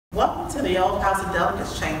to the Old House of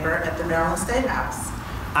Delegates Chamber at the Maryland State House.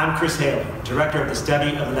 I'm Chris Haley, Director of the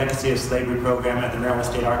Study of the Legacy of Slavery program at the Maryland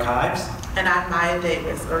State Archives. And I'm Maya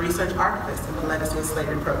Davis, a research archivist in the Legacy of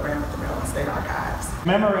Slavery program at the Maryland State Archives.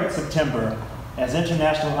 Commemorate September as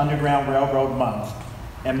International Underground Railroad Month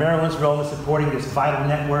and Maryland's role in supporting this vital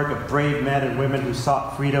network of brave men and women who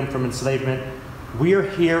sought freedom from enslavement. We are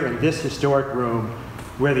here in this historic room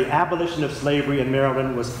where the abolition of slavery in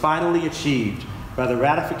Maryland was finally achieved by the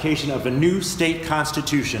ratification of a new state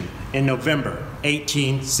constitution in November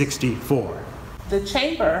 1864. The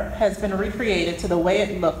chamber has been recreated to the way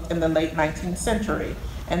it looked in the late 19th century,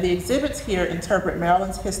 and the exhibits here interpret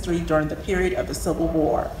Maryland's history during the period of the Civil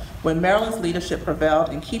War, when Maryland's leadership prevailed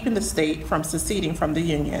in keeping the state from seceding from the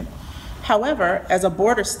Union. However, as a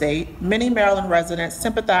border state, many Maryland residents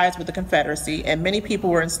sympathized with the Confederacy, and many people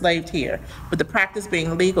were enslaved here, with the practice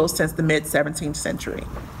being legal since the mid-17th century.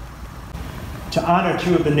 To honor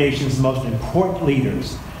two of the nation's most important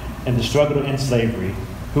leaders in the struggle to end slavery,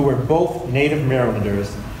 who were both native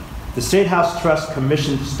Marylanders, the State House Trust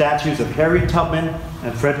commissioned statues of Harriet Tubman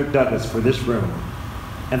and Frederick Douglass for this room,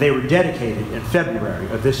 and they were dedicated in February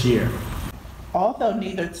of this year. Although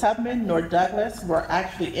neither Tubman nor Douglass were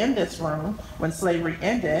actually in this room when slavery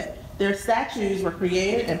ended, their statues were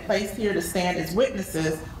created and placed here to stand as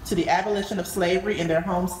witnesses to the abolition of slavery in their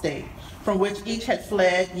home state, from which each had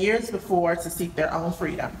fled years before to seek their own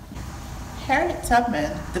freedom. Harriet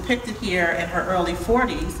Tubman, depicted here in her early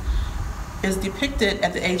 40s, is depicted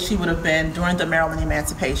at the age she would have been during the Maryland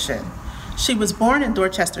Emancipation. She was born in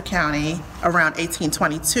Dorchester County around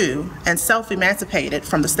 1822 and self-emancipated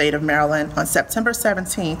from the state of Maryland on September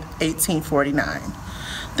 17, 1849.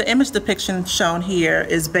 The image depiction shown here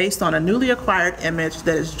is based on a newly acquired image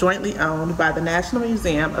that is jointly owned by the National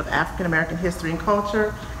Museum of African American History and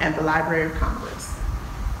Culture and the Library of Congress.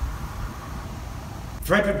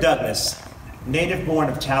 Frederick Douglass, native born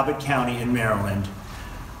of Talbot County in Maryland,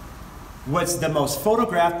 was the most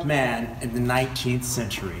photographed man in the 19th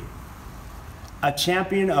century. A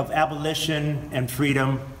champion of abolition and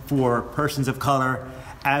freedom for persons of color,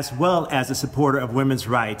 as well as a supporter of women's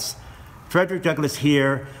rights, Frederick Douglass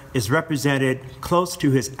here is represented close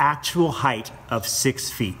to his actual height of 6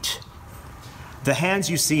 feet. The hands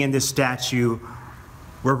you see in this statue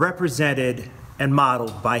were represented and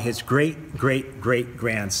modeled by his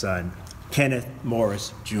great-great-great-grandson, Kenneth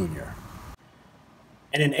Morris, Jr.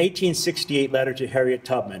 In an 1868 letter to Harriet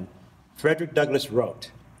Tubman, Frederick Douglass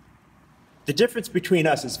wrote, "The difference between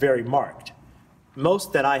us is very marked.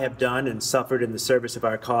 Most that I have done and suffered in the service of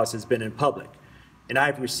our cause has been in public, and I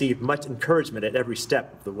have received much encouragement at every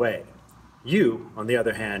step of the way. You, on the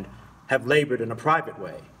other hand, have labored in a private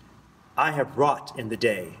way. I have wrought in the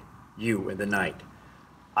day, you in the night.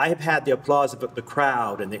 I have had the applause of the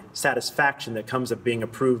crowd and the satisfaction that comes of being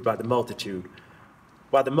approved by the multitude,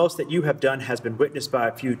 while the most that you have done has been witnessed by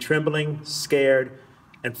a few trembling, scared,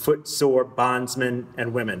 and footsore bondsmen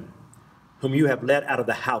and women, whom you have led out of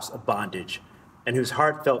the house of bondage, and whose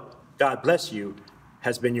heartfelt God bless you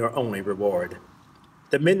has been your only reward.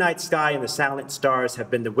 The midnight sky and the silent stars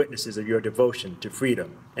have been the witnesses of your devotion to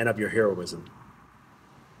freedom and of your heroism."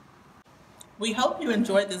 We hope you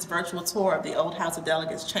enjoyed this virtual tour of the Old House of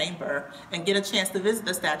Delegates Chamber and get a chance to visit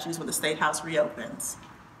the statues when the State House reopens.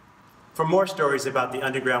 For more stories about the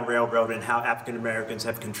Underground Railroad and how African Americans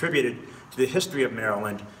have contributed to the history of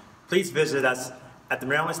Maryland, please visit us at the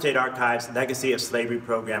Maryland State Archives Legacy of Slavery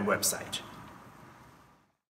Program website.